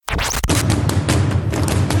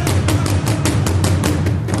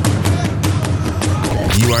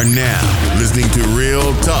are now listening to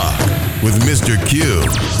Real Talk with Mr. Q,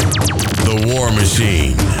 the War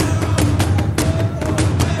Machine.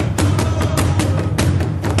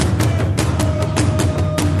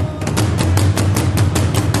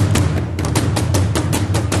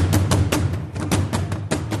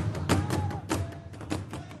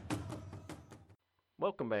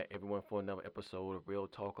 Welcome back, everyone, for another episode of Real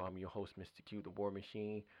Talk. I'm your host, Mr. Q, the War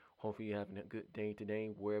Machine. Hopefully, you're having a good day today,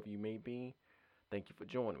 wherever you may be. Thank you for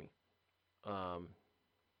joining me.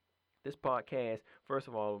 This podcast, first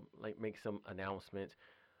of all, make some announcements.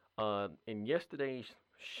 In yesterday's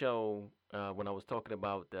show, when I was talking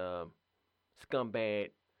about the scumbag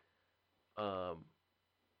um,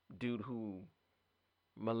 dude who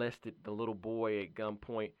molested the little boy at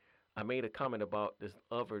gunpoint, I made a comment about this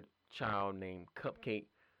other child named Cupcake,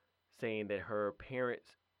 saying that her parents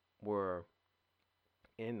were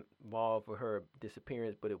involved with her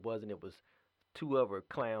disappearance, but it wasn't. It was two other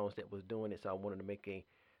clowns that was doing it. So I wanted to make a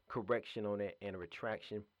correction on that and a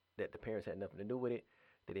retraction that the parents had nothing to do with it.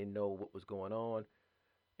 They didn't know what was going on,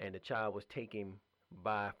 and the child was taken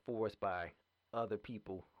by force by other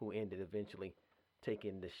people who ended eventually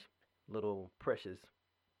taking this little precious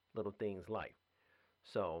little thing's life.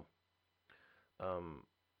 So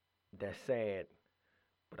that's sad,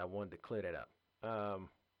 but I wanted to clear that up.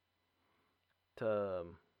 To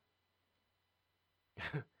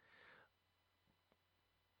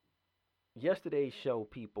Yesterday's show,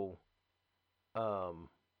 people,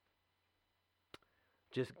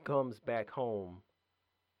 just comes back home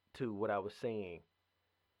to what I was saying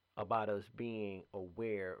about us being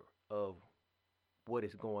aware of what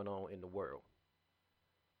is going on in the world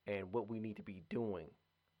and what we need to be doing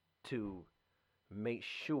to make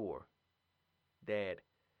sure that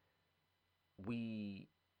we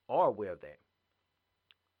are aware of that.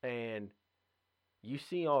 And you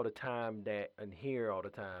see all the time that, and hear all the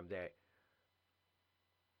time that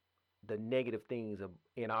the negative things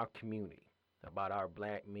in our community about our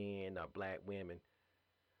black men, our black women.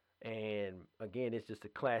 And again, it's just a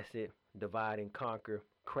classic divide and conquer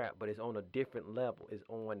crap, but it's on a different level. It's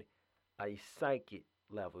on a psychic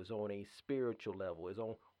level. It's on a spiritual level. It's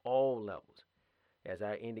on all levels. As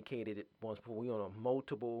I indicated it once before, we're on a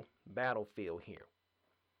multiple battlefield here.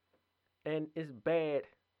 And it's bad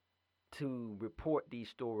to report these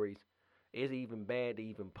stories. It's even bad to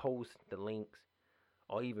even post the links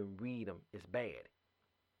or even read them. It's bad.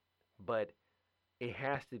 But it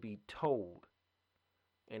has to be told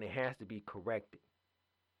and it has to be corrected.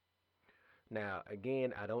 Now,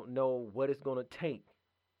 again, I don't know what it's going to take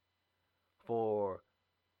for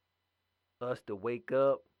us to wake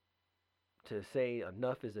up to say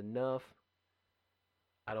enough is enough.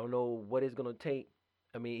 I don't know what it's going to take.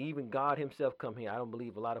 I mean, even God himself come here. I don't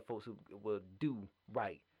believe a lot of folks who will do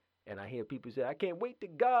right. And I hear people say, I can't wait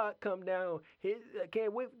till God come down. I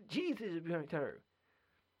can't wait for Jesus to return.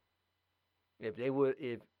 If they would,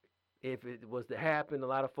 if it was to happen, a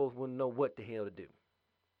lot of folks wouldn't know what the hell to do.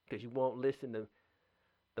 Because you won't listen to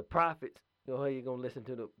the prophets. You know how you're going to listen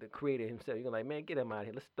to the Creator himself. You're going to like, man, get him out of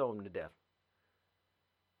here. Let's stone him to death.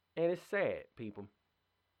 And it's sad, people.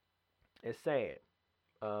 It's sad.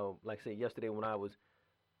 Like I said, yesterday when I was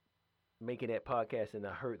making that podcast and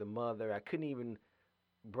I heard the mother, I couldn't even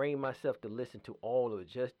bring myself to listen to all of it.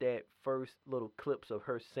 Just that first little clips of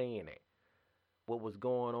her saying it. What was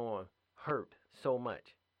going on hurt so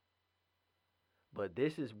much. But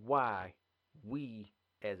this is why we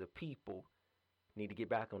as a people need to get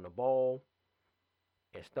back on the ball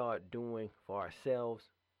and start doing for ourselves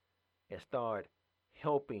and start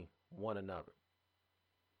helping one another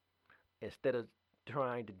instead of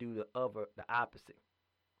trying to do the opposite.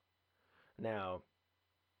 Now,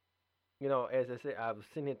 you know, as I said, I was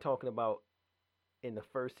sitting here talking about in the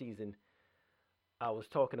first season, I was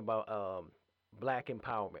talking about black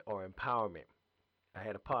empowerment or empowerment. I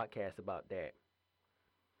had a podcast about that.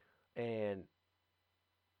 And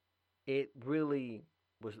it really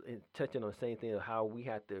was touching on the same thing of how we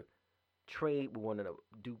have to trade with one another,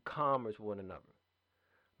 do commerce with one another.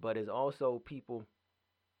 But it's also people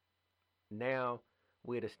now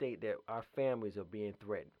we're at a state that our families are being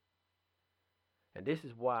threatened. And this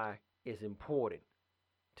is why it's important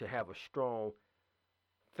to have a strong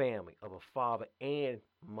family of a father and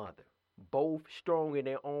mother, both strong in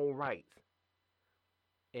their own rights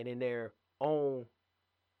and in their own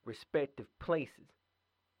respective places.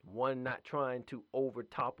 One not trying to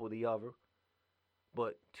overtopple the other,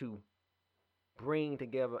 but to bring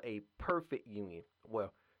together a perfect union.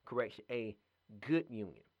 Well, correction, a good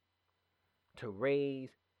union to raise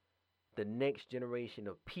the next generation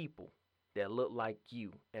of people that look like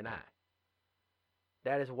you and I.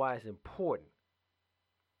 That is why it's important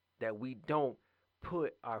that we don't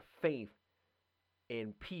put our faith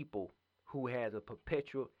in people who has a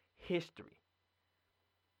perpetual history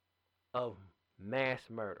of mass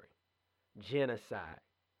murdering, genocide,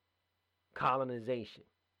 colonization.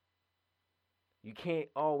 You can't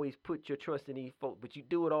always put your trust in these folks, but you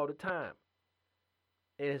do it all the time.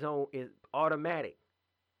 It's automatic.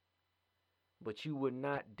 But you would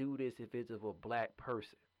not do this if it's of a black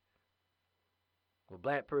person. If a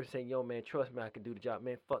black person saying, yo, man, trust me, I can do the job.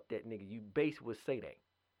 Man, fuck that nigga. You basically would say that.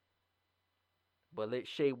 But let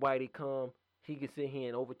Shay Whitey come. He can sit here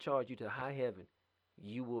and overcharge you to high heaven.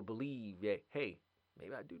 You will believe that, hey,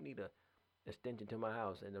 maybe I do need an extension to my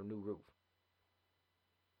house and a new roof.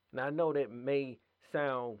 Now, I know that may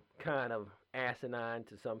sound kind of asinine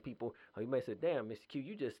to some people. Or you may say, damn, Mr. Q,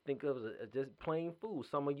 you just think of it as just plain fool.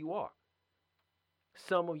 Some of you are.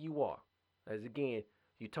 Some of you are. As again,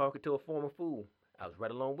 you talking to a former fool. I was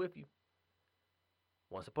right along with you.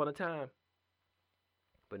 Once upon a time.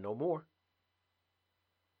 But no more.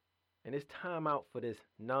 And it's time out for this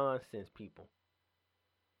nonsense, people.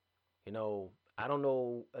 You know, I don't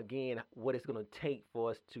know, again, what it's going to take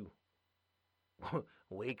for us to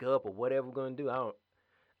wake up or whatever we're going to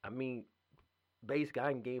do. Basically,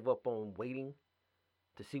 I gave up on waiting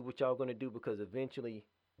to see what y'all going to do, because eventually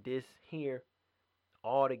this here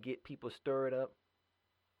ought to get people stirred up.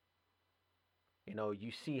 You know,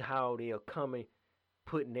 you see how they are coming,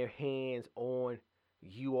 putting their hands on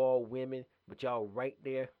you all women, but y'all right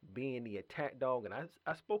there being the attack dog. And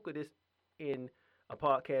I spoke of this in a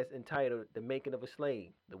podcast entitled The Making of a Slave,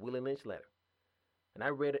 the Willie Lynch letter. And I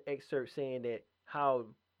read an excerpt saying that how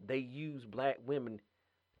they use black women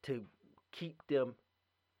to keep them,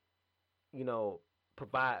 you know,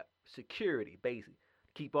 provide security, basically.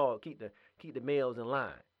 Keep the males in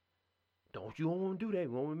line. Don't you want to do that?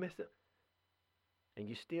 You want to mess up? And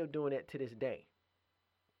you're still doing that to this day.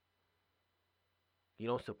 You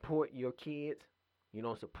don't support your kids. You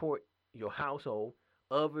don't support your household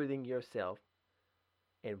other than yourself.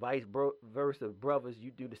 And vice versa, brothers,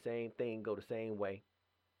 you do the same thing, go the same way.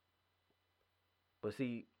 But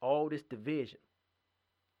see, all this division,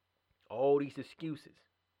 all these excuses,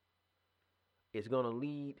 is going to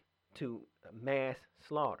lead to mass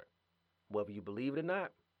slaughter. Whether you believe it or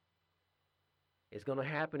not, it's going to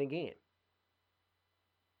happen again.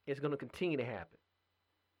 It's going to continue to happen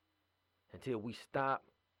until we stop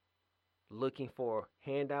looking for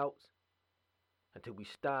handouts, until we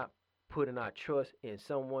stop putting our trust in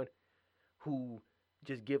someone who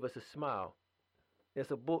just give us a smile.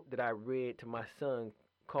 There's a book that I read to my son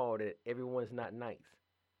called it Everyone's Not Nice.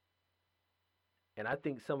 And I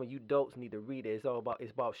think some of you adults need to read it.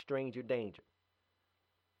 It's about stranger danger.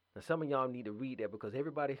 Now some of y'all need to read that, because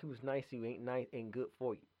everybody who's nice to you ain't nice and good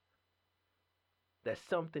for you. That's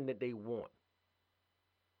something that they want.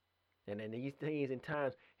 And in these days and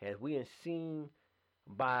times, as we are seen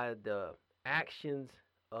by the actions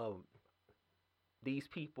of these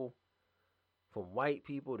people, from white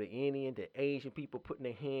people to Indian to Asian people, putting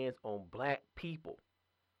their hands on black people,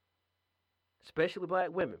 especially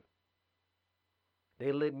black women,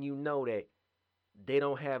 they're letting you know that they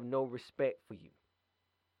don't have no respect for you.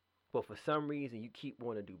 But for some reason, you keep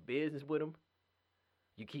wanting to do business with them.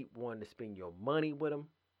 You keep wanting to spend your money with them.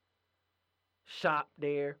 Shop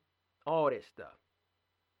there. All that stuff.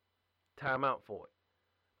 Time out for it.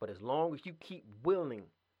 But as long as you keep willing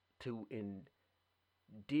to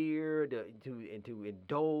to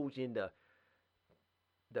indulge in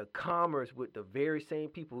the commerce with the very same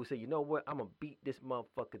people who say, you know what, I'm going to beat this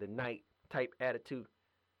motherfucker tonight type attitude,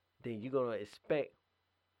 then you're going to expect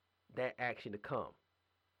that action to come.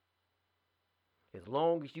 As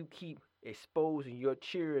long as you keep exposing your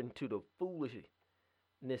children to the foolishness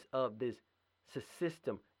of this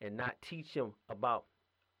system and not teach them about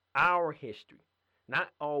our history, not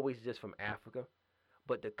always just from Africa,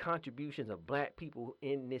 but the contributions of black people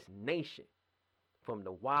in this nation, from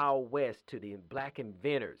the Wild West to the black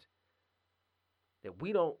inventors, that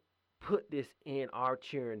we don't put this in our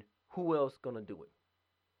children, who else gonna do it?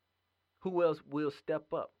 Who else will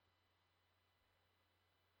step up?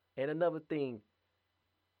 And another thing,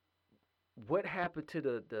 what happened to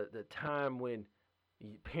the time when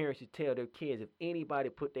parents should tell their kids, if anybody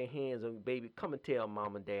put their hands on you, baby, come and tell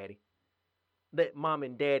mom and daddy. Let mom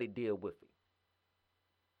and daddy deal with it.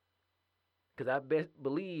 Because I best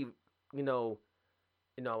believe,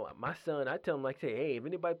 my son, I tell him, like, say, hey, if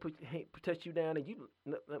anybody touch you down, and you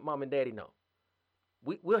let mom and daddy know.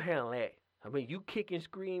 We'll handle that. I mean, you kick and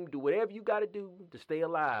scream, do whatever you got to do to stay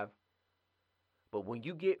alive. But when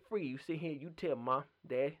you get free, you sit here, you tell mom,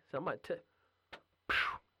 dad, somebody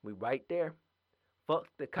we right there. Fuck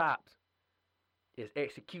the cops. It's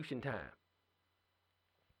execution time.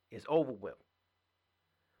 It's over with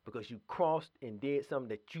because you crossed and did something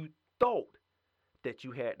that you thought that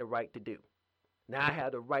you had the right to do. Now I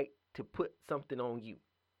have the right to put something on you.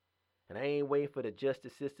 And I ain't waiting for the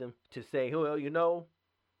justice system to say, well,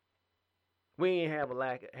 we ain't had a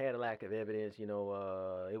lack of evidence,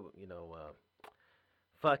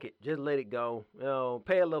 fuck it, just let it go.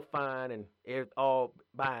 Pay a little fine and all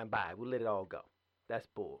by and by. We'll let it all go. That's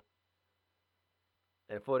bull.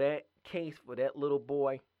 And for that case, for that little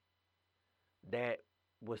boy that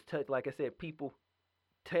was touched, like I said, people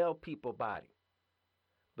tell people about it.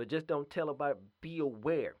 But just don't tell about it. Be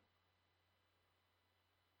aware.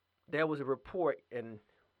 There was a report and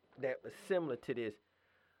that was similar to this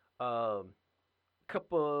a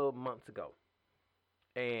couple of months ago.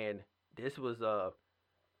 And this was a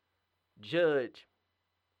judge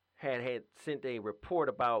had sent a report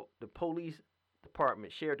about the police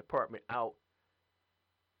department, sheriff department out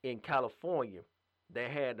in California that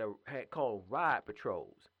had called ride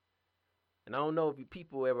patrols. And I don't know if you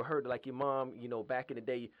people ever heard, like your mom, back in the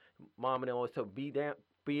day, mom and them always told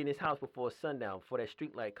be in this house before sundown, before that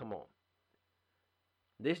street light come on.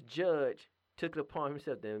 This judge took it upon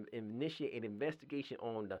himself to initiate an investigation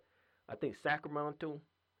on the, I think, Sacramento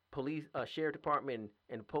police, sheriff department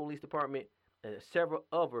and police department and several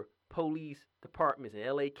other police departments in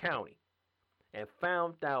LA County, and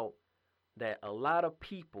found out that a lot of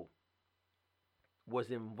people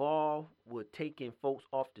was involved with taking folks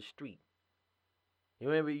off the street. You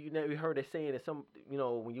never heard that saying that some,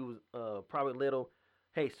 when you was probably little,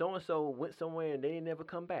 hey, so-and-so went somewhere and they didn't never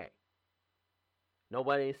come back.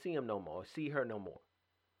 Nobody didn't see him no more, or see her no more.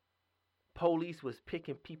 Police was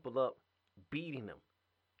picking people up, beating them,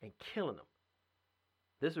 and killing them.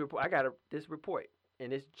 This report, I got this report,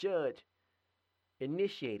 and this judge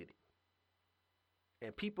initiated it.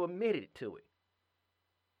 And people admitted to it.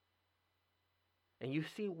 And you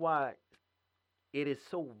see why it is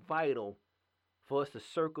so vital for us to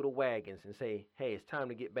circle the wagons and say, hey, it's time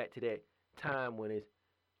to get back to that time when it's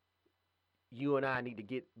you and I need to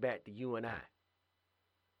get back to you and I.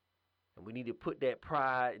 And we need to put that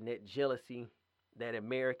pride and that jealousy, that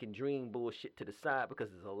American dream bullshit to the side, because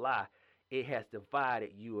it's a lie. It has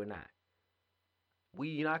divided you and I.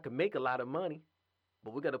 I can make a lot of money,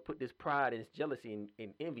 but we got to put this pride and this jealousy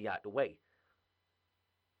and envy out the way.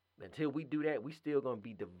 Until we do that, we still going to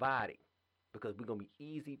be divided, because we're going to be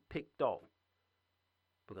easy picked off.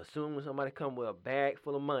 Because as soon as somebody come with a bag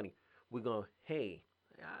full of money, we're going, hey,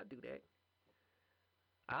 I'll do that.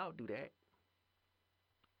 I'll do that.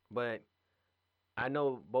 But I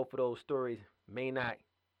know both of those stories may not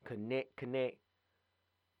connect,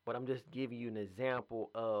 but I'm just giving you an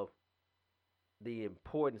example of the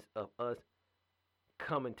importance of us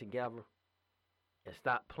coming together and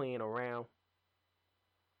stop playing around,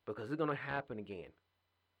 because it's going to happen again.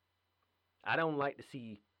 I don't like to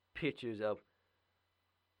see pictures of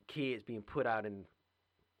kids being put out in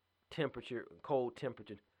cold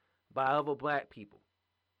temperatures by other black people.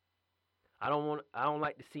 I don't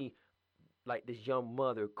like to see like this young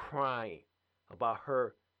mother crying about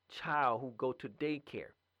her child who go to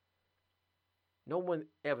daycare. No one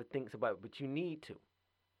ever thinks about it, but you need to.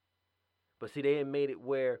 But see, they had made it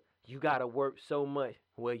where you got to work so much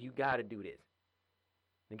where you got to do this.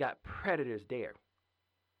 They got predators there.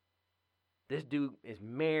 This dude is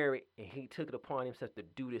married and he took it upon himself to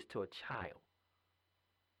do this to a child.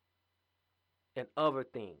 And other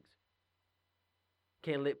things.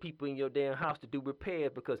 Can't let people in your damn house to do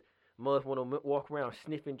repairs because mothers want to walk around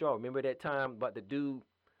sniffing drawers. Remember that time about the dude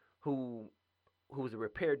who was a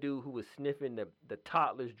repair dude who was sniffing the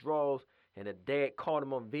toddler's drawers, and the dad caught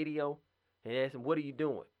him on video and asked him, what are you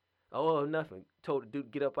doing? Oh, nothing. Told the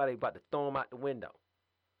dude to get up out of here, about to throw him out the window.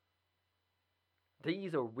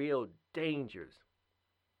 These are real dangers.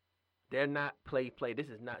 They're not play. This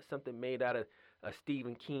is not something made out of a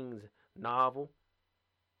Stephen King's novel.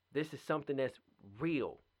 This is something that's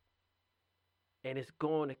real. And it's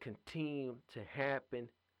going to continue to happen,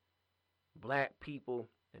 black people,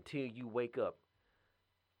 until you wake up.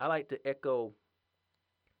 I like to echo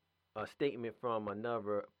a statement from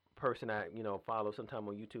another person I follow sometime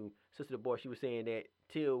on YouTube. Sister Boy, she was saying that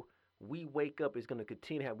till we wake up, it's going to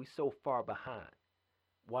continue to have, we so far behind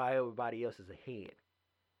while everybody else is ahead.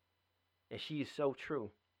 And she is so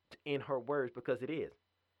true in her words, because it is.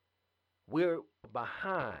 We're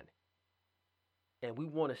behind, and we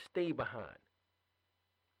want to stay behind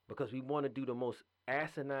because we want to do the most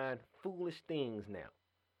asinine, foolish things now,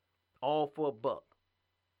 all for a buck.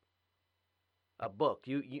 A buck.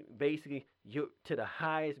 You basically, you're to the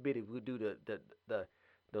highest bidder. We do the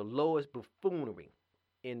lowest buffoonery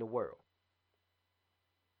in the world.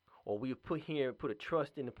 or we put a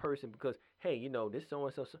trust in the person because, hey, this so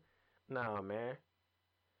and so. Nah, man.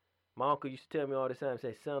 My uncle used to tell me all the time,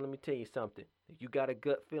 say, son, let me tell you something. If you got a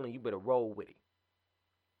gut feeling, you better roll with it.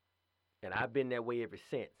 And I've been that way ever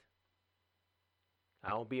since. I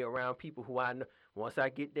don't be around people who I know. Once I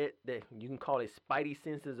get that you can call it spidey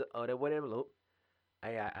senses or that whatever. Look,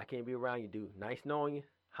 I can't be around you, dude. Nice knowing you.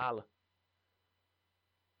 Holla.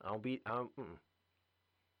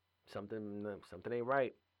 Something ain't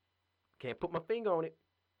right. Can't put my finger on it.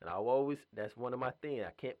 And that's one of my things.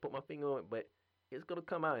 I can't put my finger on it, but it's going to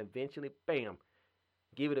come out eventually. Bam.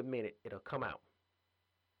 Give it a minute. It'll come out.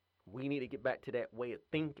 We need to get back to that way of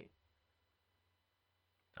thinking.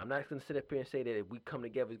 I'm not going to sit up here and say that if we come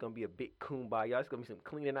together, it's going to be a big kumbaya. It's going to be some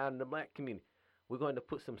cleaning out in the black community. We're going to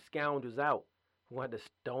put some scoundrels out. We're going to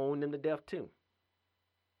stone them to death too.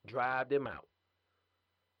 Drive them out.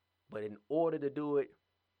 But in order to do it,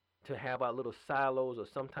 to have our little silos or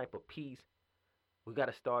some type of peace, we got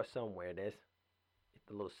to start somewhere. That's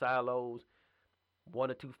the little silos,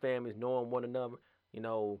 one or two families knowing one another,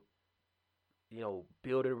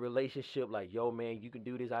 building a relationship like, yo, man, you can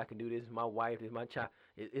do this, I can do this, my wife, this is my child.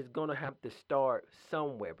 It's going to have to start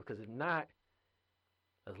somewhere, because if not,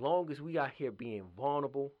 as long as we out here being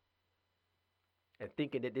vulnerable and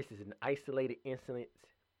thinking that this is an isolated incident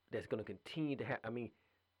that's going to continue to happen,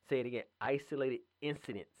 say it again, isolated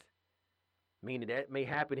incidents, meaning that may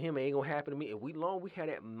happen to him, it ain't going to happen to me. If we have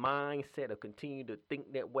that mindset of continue to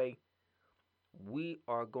think that way, we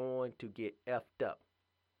are going to get effed up.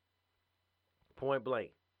 Point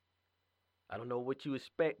blank. I don't know what you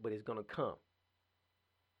expect, but it's going to come.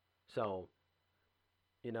 So,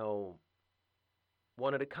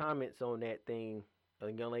 one of the comments on that thing, a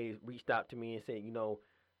young lady reached out to me and said,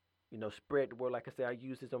 spread the word. Like I said, I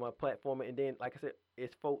use this on my platform. And then, like I said,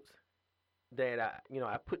 it's folks that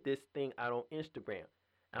I put this thing out on Instagram.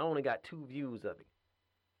 I only got 2 views of it.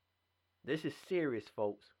 This is serious,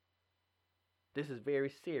 folks. This is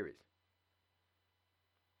very serious.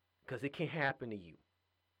 Because it can happen to you.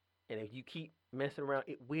 And if you keep messing around,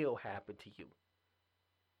 it will happen to you.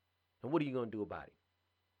 And what are you going to do about it?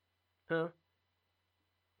 Huh?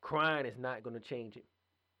 Crying is not going to change it.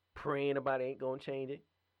 Praying about it ain't going to change it.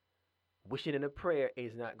 Wishing in a prayer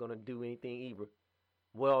is not going to do anything either.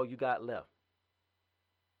 Well, you got left.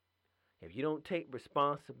 If you don't take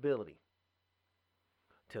responsibility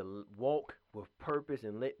to walk with purpose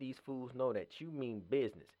and let these fools know that you mean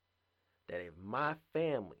business, that if my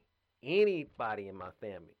family, anybody in my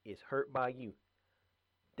family is hurt by you,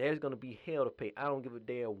 there's going to be hell to pay. I don't give a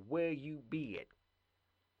damn where you be at.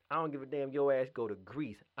 I don't give a damn your ass go to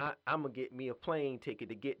Greece. I'm going to get me a plane ticket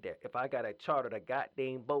to get there. If I got to charter a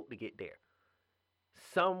goddamn boat to get there.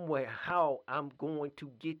 Somewhere, how I'm going to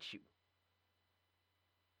get you.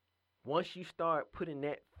 Once you start putting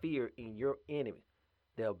that fear in your enemy,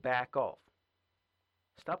 they'll back off.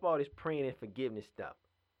 Stop all this praying and forgiveness stuff.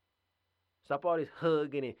 Stop all this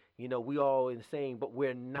hugging and, we all in the same, but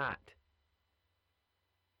we're not.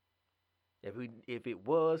 If it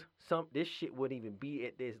was, this shit wouldn't even be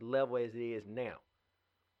at this level as it is now.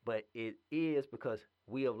 But it is because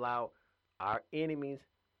we allow our enemies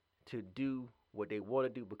to do what they want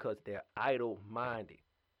to do because they're idle-minded.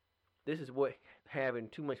 This is what having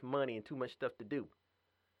too much money and too much stuff to do.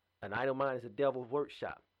 An idle mind is a devil's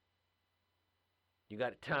workshop. You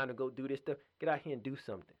got time to go do this stuff? Get out here and do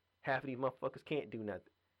something. Half of these motherfuckers can't do nothing.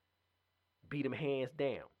 Beat them hands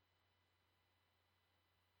down.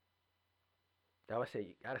 That's why I say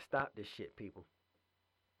you got to stop this shit, people.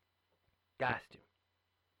 Got to.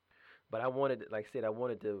 But I wanted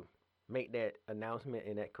to make that announcement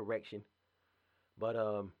and that correction. But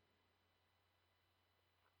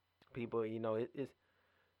people, it's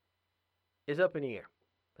up in the air.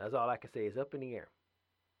 That's all I can say. It's up in the air.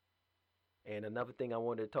 And another thing I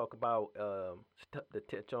wanted to talk about, to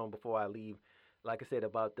touch on before I leave, like I said,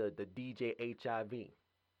 about the DJ HIV.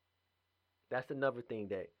 That's another thing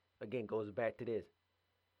that, again, goes back to this.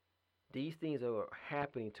 These things are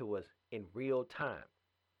happening to us in real time.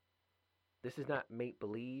 This is not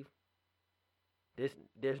make-believe.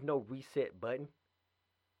 There's no reset button.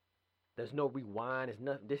 There's no rewind. There's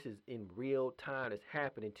nothing. This is in real time. It's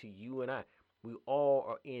happening to you and I. We all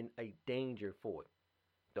are in a danger for it.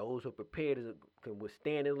 Those who are prepared can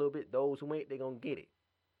withstand it a little bit. Those who ain't, they're going to get it.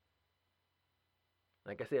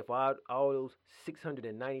 Like I said, for all those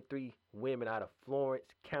 693 women out of Florence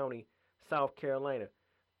County, South Carolina,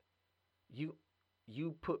 you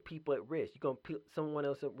put people at risk. You're going to put someone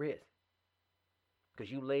else at risk.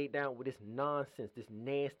 Because you laid down with this nonsense, this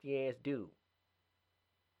nasty-ass dude.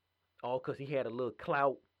 All because he had a little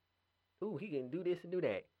clout. Ooh, he can do this and do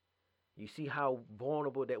that. You see how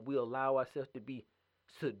vulnerable that we allow ourselves to be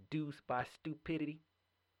seduced by stupidity?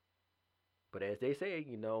 But as they say,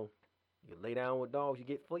 you lay down with dogs, you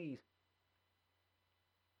get fleas.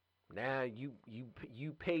 Now you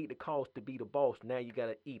paid the cost to be the boss. Now you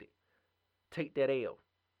gotta eat it. Take that L.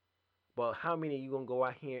 But how many of you gonna go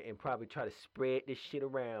out here and probably try to spread this shit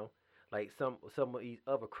around like some of these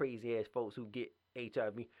other crazy ass folks who get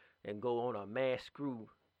HIV and go on a mass screw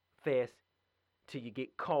fest till you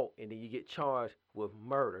get caught and then you get charged with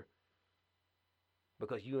murder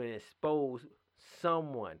because you exposed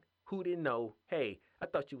someone who didn't know, hey, I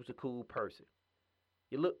thought you was a cool person.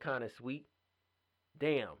 You look kind of sweet.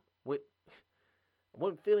 Damn,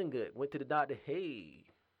 wasn't feeling good. Went to the doctor. Hey,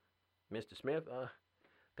 Mr. Smith,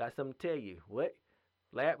 got something to tell you. What?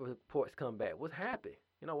 Lab reports come back. What's happened?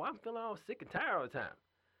 Why I'm feeling all sick and tired all the time.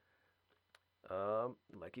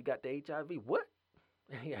 Like you got the HIV. What?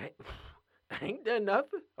 I ain't done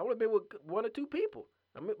nothing. I only been with one or two people.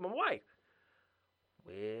 I'm with my wife.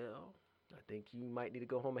 Well, I think you might need to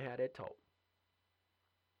go home and have that talk.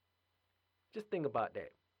 Just think about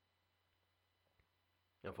that.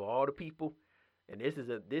 And for all the people, and this is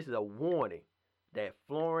a warning that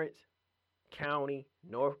Florence County,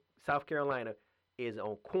 South Carolina is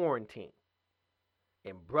on quarantine.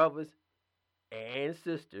 And brothers and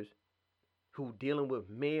sisters who dealing with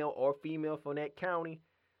male or female from that county,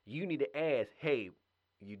 you need to ask, hey,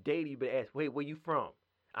 you dated, you better ask, wait, where you from?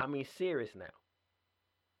 I mean, serious now.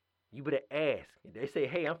 You better ask. If they say,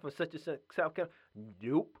 hey, I'm from such and such South Carolina.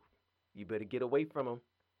 Nope. You better get away from them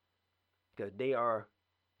because they are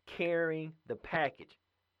carrying the package.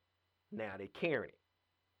 Now they're carrying it.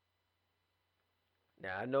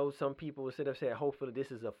 Now, I know some people will sit up and say, hopefully this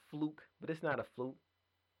is a fluke, but it's not a fluke.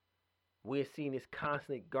 We're seeing this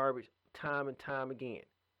constant garbage time and time again.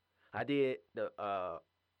 I did a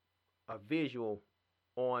visual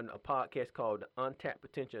on a podcast called The Untapped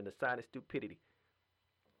Potential and the Silent Stupidity.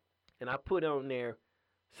 And I put on there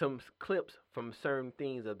some clips from certain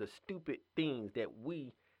things of the stupid things that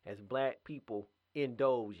we as black people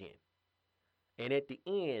indulge in. And at the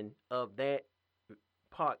end of that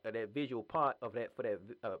part of that visual part of that for that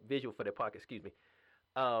visual for that podcast,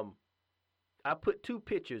 I put two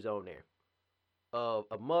pictures on there of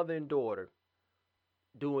a mother and daughter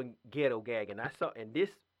doing ghetto gagging. And this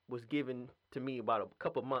was given to me about a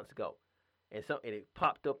couple months ago, and it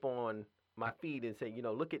popped up on my feed and said,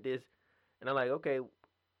 look at this, and I'm like, okay,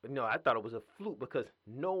 I thought it was a fluke because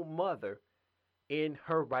no mother in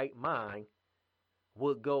her right mind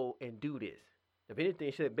would go and do this. If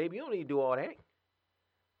anything, she said, baby, you don't need to do all that.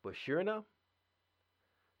 But sure enough,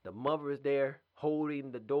 the mother is there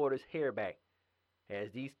holding the daughter's hair back as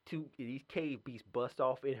these cave beasts bust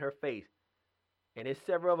off in her face. And there's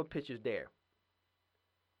several other pictures there.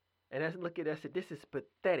 And as I look at that, I said, this is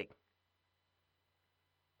pathetic.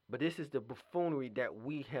 But this is the buffoonery that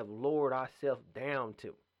we have lowered ourselves down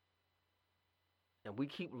to. And we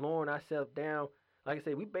keep lowering ourselves down. Like I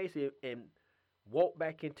say, we basically walk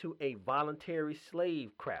back into a voluntary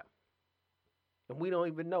slave crap. And we don't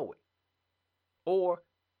even know it. Or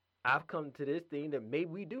I've come to this thing that maybe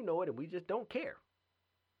we do know it and we just don't care.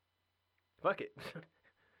 Fuck it.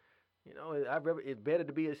 It's better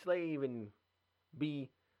to be a slave and be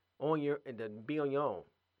on your own.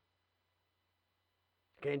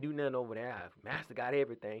 Can't do nothing over there. Master got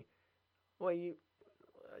everything. Well, you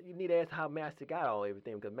need to ask how Master got all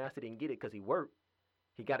everything, because Master didn't get it because he worked.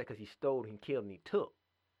 He got it because he stole, he killed, and he took.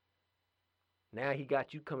 Now he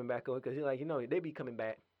got you coming back over because he's like, they be coming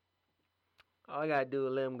back. All I got to do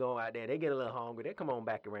is let them go out there. They get a little hungry. They come on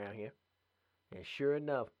back around here. And sure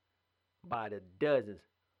enough, by the dozens,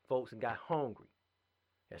 folks got hungry.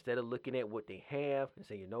 Instead of looking at what they have and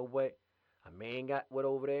say, you know what? A man got what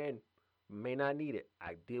over there and may not need it.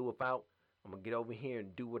 I deal without. I'm going to get over here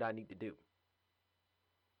and do what I need to do.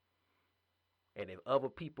 And if other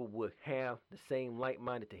people would have the same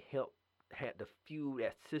like-minded to help to fuel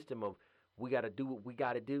that system of we got to do what we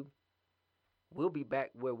got to do, we'll be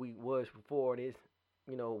back where we was before this,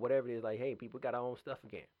 whatever it is, like, hey, people got our own stuff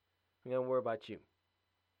again. We don't worry about you.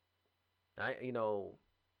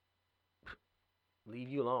 Leave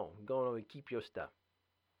you alone. Go on and keep your stuff.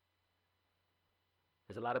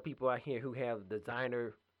 There's a lot of people out here who have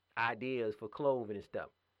designer ideas for clothing and stuff.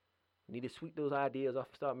 You need to sweep those ideas off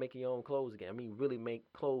and start making your own clothes again. I mean, really make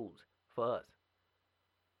clothes for us.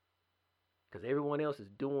 Because everybody else is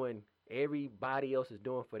doing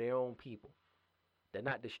for their own people. They're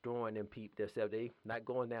not destroying them themselves. They not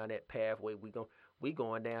going down that pathway. We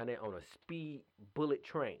going down there on a speed bullet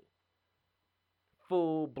train.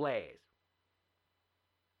 Full blast.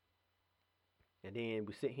 And then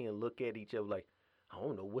we sit here and look at each other like, I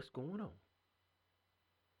don't know what's going on.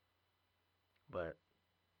 But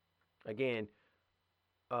again,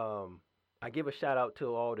 I give a shout out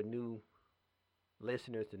to all the new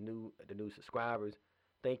listeners, the new subscribers.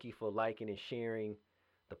 Thank you for liking and sharing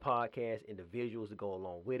the podcast and the visuals that go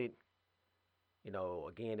along with it.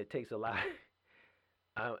 Again, it takes a lot.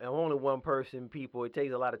 I'm only one person, people. It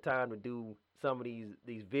takes a lot of time to do some of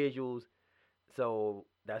these visuals, so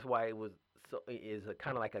that's why it is a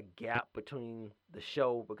kind of like a gap between the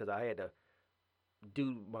show, because I had to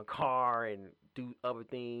do my car and do other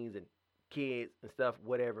things and kids and stuff,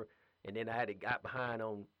 whatever, and then I had to got behind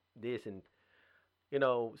on this, and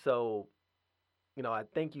so I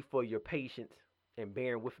thank you for your patience and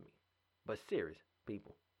bearing with me. But serious,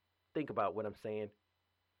 people, think about what I'm saying.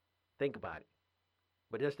 Think about it.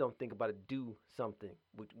 But just don't think about it. Do something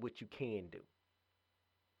which you can do.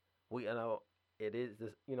 It is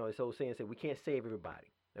this. It's old saying we can't save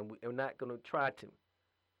everybody, and we're not gonna try to.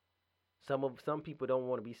 Some people don't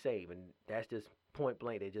want to be saved, and that's just point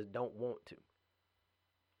blank. They just don't want to.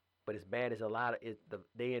 But as bad as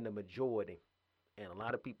they're in the majority, and a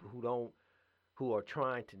lot of people who are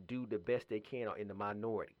trying to do the best they can are in the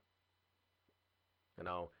minority.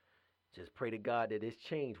 Just pray to God that it's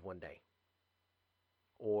changed one day.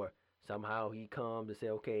 Or somehow he comes and say,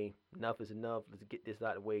 okay, enough is enough. Let's get this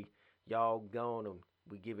out of the way. Y'all gone, and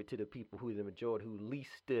we give it to the people who are the majority, who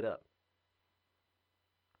least stood up.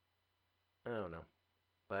 I don't know.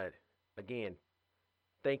 But again,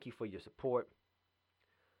 thank you for your support.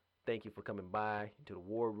 Thank you for coming by to the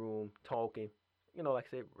War Room, talking. Like I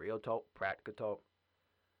said, real talk, practical talk.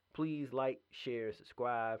 Please like, share,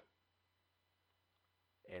 subscribe,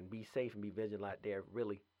 and be safe and be vigilant out there.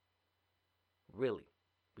 Really, really.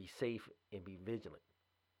 Be safe and be vigilant.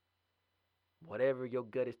 Whatever your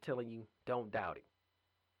gut is telling you, don't doubt it.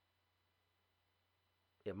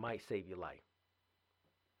 It might save your life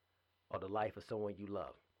or the life of someone you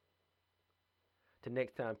love. Till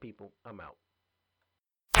next time, people, I'm out.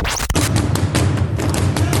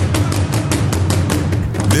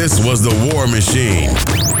 This was The War Machine.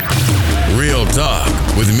 Real talk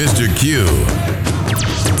with Mr. Q.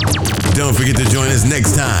 Don't forget to join us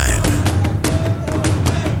next time